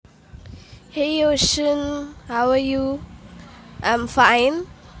Hey Ocean, how are you? I'm fine,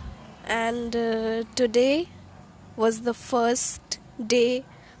 and today was the first day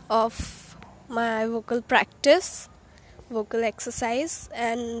of my vocal practice, vocal exercise,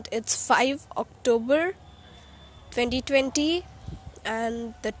 and it's 5 October 2020,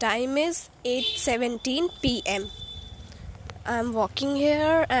 and the time is 8:17 p.m. I'm walking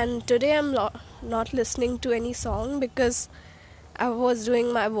here, and today I'm not listening to any song because I was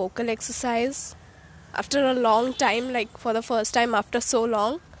doing my vocal exercise after a long time, like for the first time after so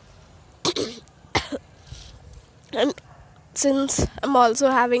long. And since I'm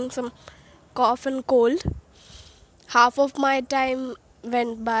also having some cough and cold, half of my time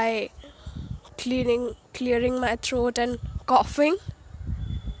went by clearing my throat and coughing.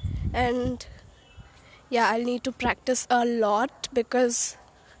 And yeah, I'll need to practice a lot because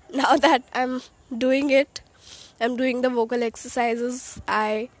now that doing it, I'm doing the vocal exercises,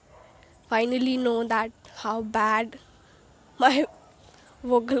 I finally know that how bad my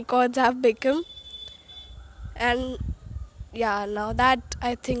vocal cords have become. And yeah, now that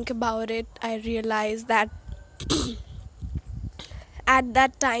I think about it, I realize that at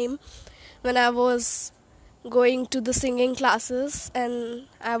that time when I was going to the singing classes, and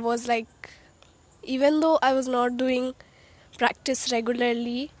I was like, even though I was not doing practice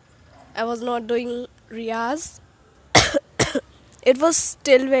regularly, I was not doing riyaz, it was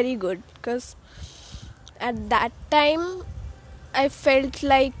still very good because at that time I felt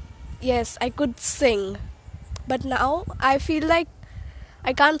like, yes, I could sing. But now I feel like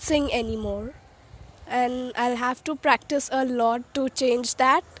I can't sing anymore, and I'll have to practice a lot to change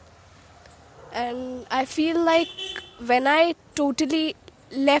that. And I feel like when I totally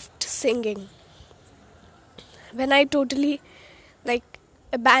left singing, when I totally like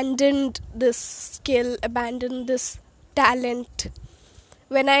abandoned this skill, abandoned this talent,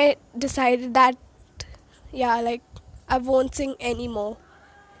 when I decided that, yeah, like I won't sing anymore,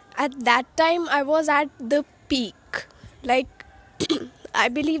 at that time I was at the peak. Like, I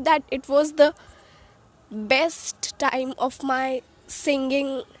believe that it was the best time of my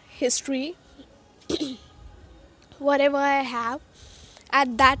singing history, whatever I have.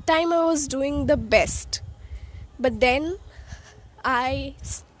 At that time, I was doing the best. But then I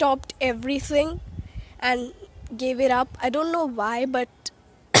stopped everything and gave it up. I don't know why, but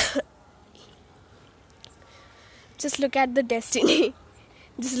just look at the destiny.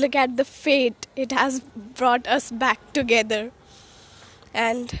 Just look at the fate. It has brought us back together.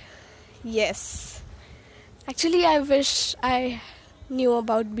 And yes, actually, I wish I knew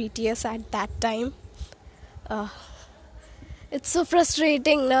about BTS at that time. Uh, it's so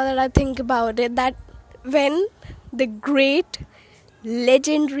frustrating now that I think about it, that when the great,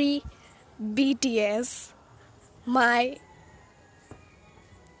 legendary BTS, my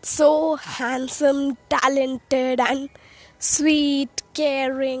so handsome, talented, and sweet,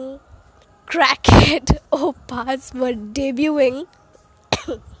 caring, crackhead oppas were debuting,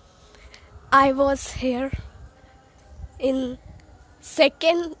 I was here in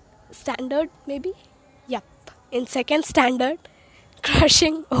second standard, maybe? Yep, in second standard,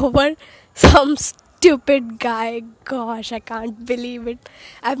 crushing over some stupid guy. Gosh, I can't believe it.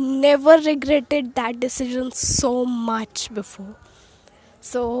 I've never regretted that decision so much before.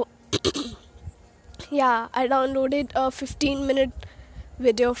 So, yeah, I downloaded a 15-minute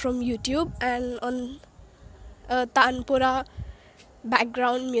video from YouTube and on Tanpura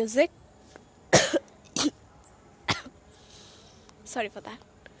background music. Sorry for that.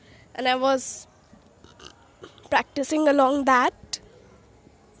 And I was practicing along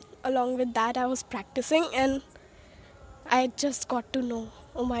with that I was practicing, and I just got to know,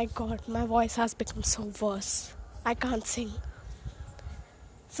 oh my god, my voice has become so worse. I can't sing.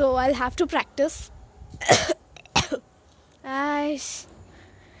 So I'll have to practice. Aish.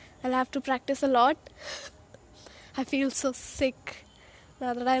 I'll have to practice a lot. I feel so sick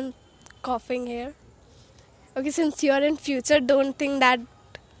now that I'm coughing here. Okay, since you're in future, don't think that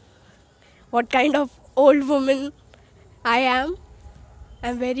what kind of old woman I am.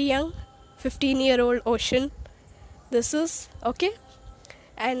 I'm very young, 15-year-old Ocean. This is okay,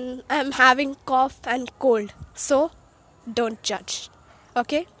 and I'm having cough and cold, so don't judge.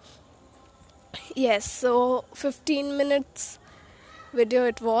 Okay? Yes, so 15 minutes video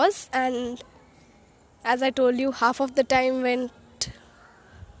it was, and as I told you, half of the time went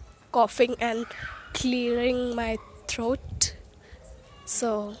coughing and clearing my throat.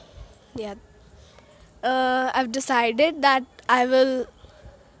 So yeah, I've decided that I will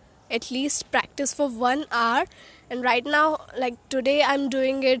at least practice for 1 hour, and right now, like today, I'm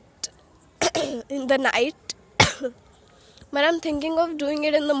doing it in the night But I'm thinking of doing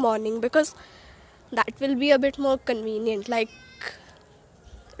it in the morning because that will be a bit more convenient. Like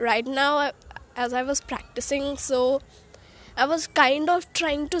right now, as I was practicing, so I was kind of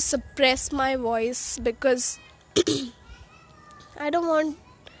trying to suppress my voice because I don't want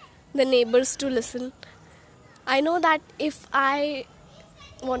the neighbors to listen. I know that if I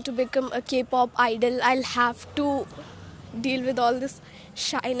want to become a K-pop idol, I'll have to deal with all this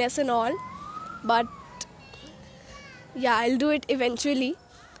shyness and all. But yeah, I'll do it eventually.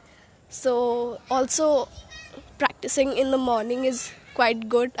 So also practicing in the morning is quite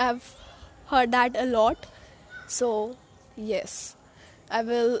good. I've heard that a lot. So yes, I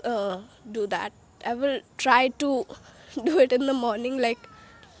will do that. I will try to do it in the morning. Like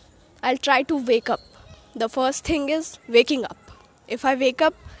I'll try to wake up. The first thing is waking up. If I wake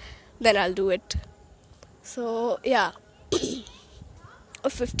up, then I'll do it. So yeah, a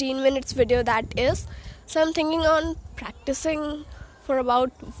 15 minutes video that is. So I'm thinking on practicing for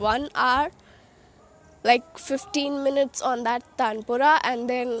about 1 hour, like 15 minutes on that tanpura, and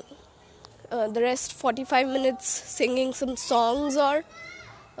then the rest 45 minutes singing some songs or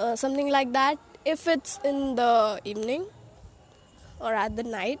something like that if it's in the evening or at the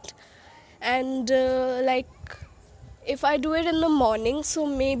night. And like if I do it in the morning, so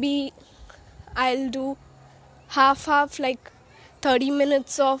maybe I'll do half like 30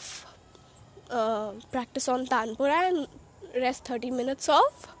 minutes of practice on tanpura and rest 30 minutes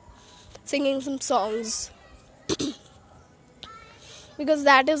of singing some songs, because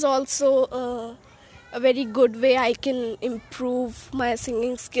that is also a very good way I can improve my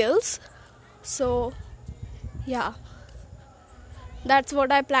singing skills. So yeah, that's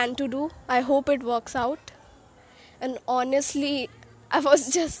what I plan to do. I hope it works out. And honestly, I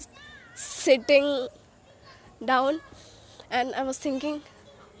was just sitting down and I was thinking,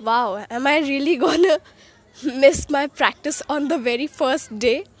 wow, am I really gonna miss my practice on the very first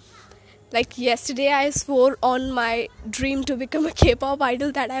day? Like yesterday I swore on my dream to become a K-pop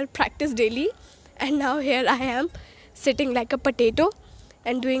idol that I'll practice daily, and now here I am sitting like a potato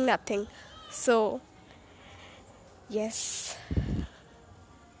and doing nothing. So yes,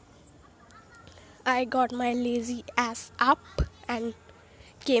 I got my lazy ass up and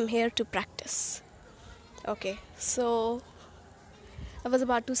came here to practice. Okay, so I was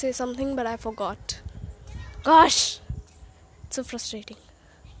about to say something but I forgot. Gosh, it's so frustrating.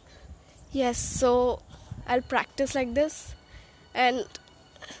 Yes, so I'll practice like this, and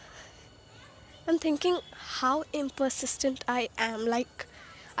I'm thinking how impersistent I am. Like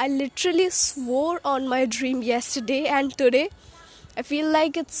I literally swore on my dream yesterday, and today I feel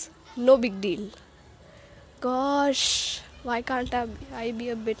like it's no big deal. Gosh, why can't I be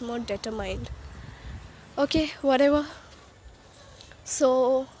a bit more determined? Okay, whatever.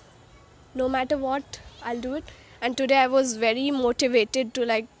 So no matter what, I'll do it. And today I was very motivated to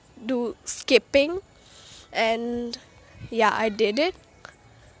like do skipping, and yeah, I did it.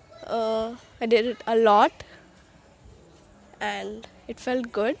 I did it a lot and it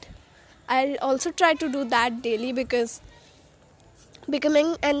felt good. I'll also try to do that daily, because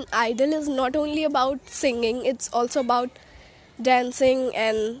becoming an idol is not only about singing, it's also about dancing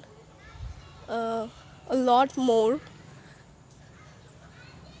and a lot more.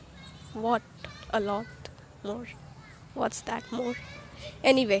 What? A lot more? What's that more?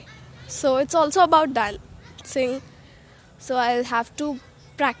 Anyway, so it's also about dancing. So I'll have to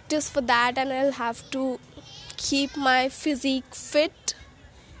practice for that, and I'll have to keep my physique fit.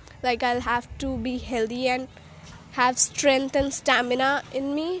 Like I'll have to be healthy and have strength and stamina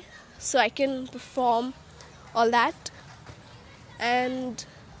in me so I can perform all that. And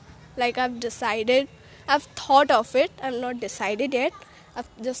like I've thought of it. I'm not decided yet. I've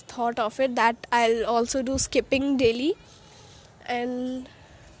just thought of it that I'll also do skipping daily. And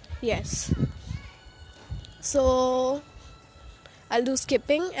yes, so I'll do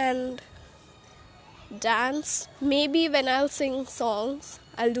skipping and dance. Maybe when I'll sing songs,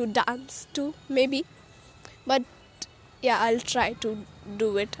 I'll do dance too, maybe. But yeah, I'll try to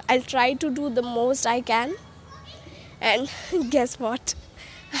do it. I'll try to do the most I can. And guess what?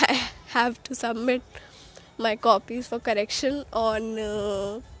 I have to submit my copies for correction on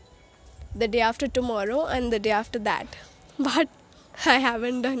the day after tomorrow and the day after that. But I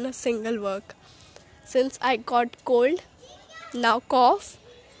haven't done a single work since I got cold, now cough.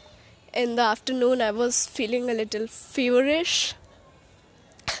 In the afternoon I was feeling a little feverish.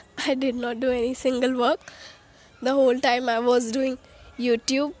 I did not do any single work. The whole time I was doing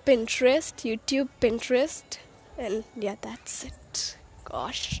YouTube, Pinterest, and yeah, that's it.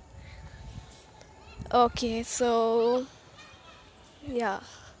 Gosh. Okay, so yeah.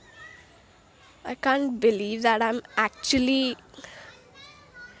 I can't believe that I'm actually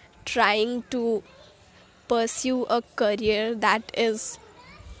trying to pursue a career that is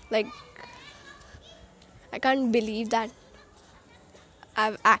like, I can't believe that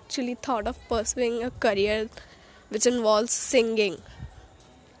I've actually thought of pursuing a career which involves singing.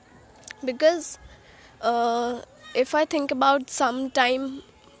 Because if I think about some time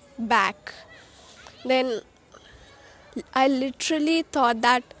back, then I literally thought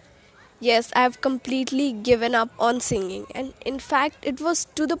that yes, I've completely given up on singing. And in fact, it was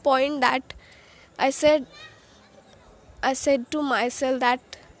to the point that I said to myself that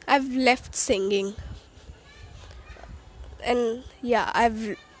I've left singing. And yeah,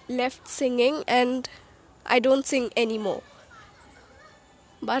 I've left singing and I don't sing anymore.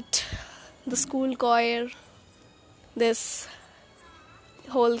 But the school choir, this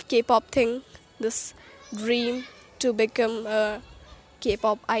whole K-pop thing, this dream to become a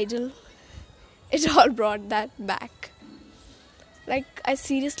K-pop idol, it all brought that back. Like, I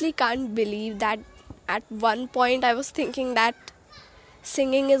seriously can't believe that at one point I was thinking that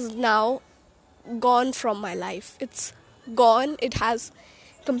singing is now gone from my life. It's gone. It has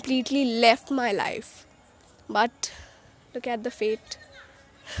completely left my life. But look at the fate.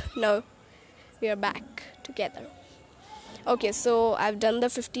 Now we are back together. Okay, so I've done the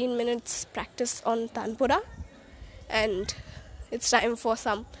 15 minutes practice on Tanpura and it's time for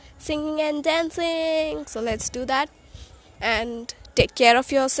some singing and dancing. So let's do that and take care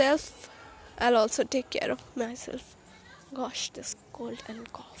of yourself. I'll also take care of myself. Gosh, this cold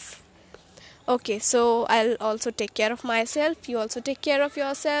and cough. Okay, so I'll also take care of myself. You also take care of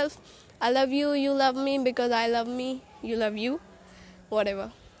yourself. I love you, you love me because I love me, you love you.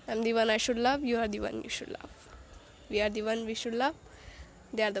 Whatever. I'm the one I should love, you are the one you should love. We are the one we should love,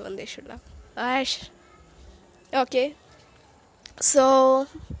 they are the one they should love. Ash. Okay. So,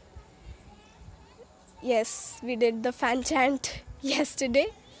 yes, we did the fan chant yesterday.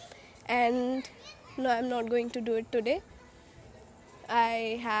 And no, I'm not going to do it today.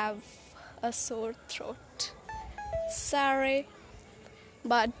 I have a sore throat. Sorry.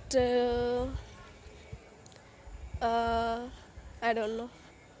 But, I don't know.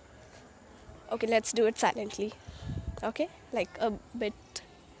 Okay, let's do it silently. Okay? Like a bit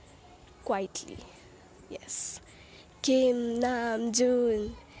quietly. Yes. Kim Nam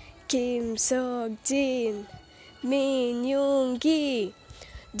Joon, Kim Seok Jin, Min Yoon Gi,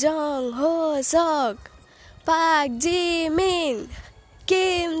 Jung Ho Seok, Park Ji Min,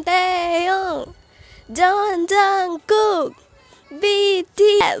 Kim Tae Young, John Jungkook,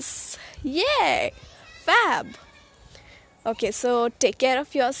 BTS. Yay! Fab! Okay, so take care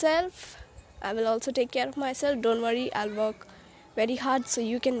of yourself. I will also take care of myself. Don't worry, I'll work very hard so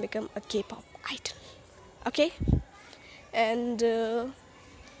you can become a K-pop idol. Okay? And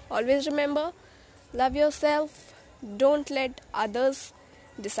always remember, love yourself. Don't let others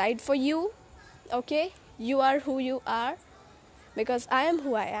decide for you. Okay? You are who you are because I am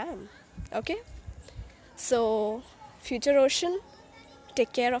who I am. Okay? So, future Ocean,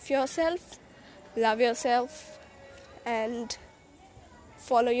 take care of yourself. Love yourself. And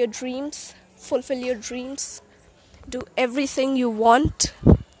follow your dreams, fulfill your dreams, do everything you want,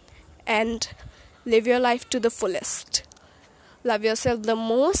 and live your life to the fullest. Love yourself the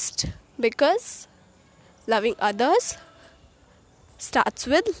most because loving others starts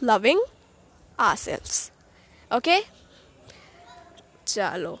with loving ourselves. Okay?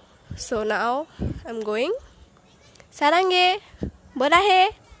 Chalo. So now I'm going. Sarange. Bora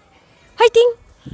hai. Fighting.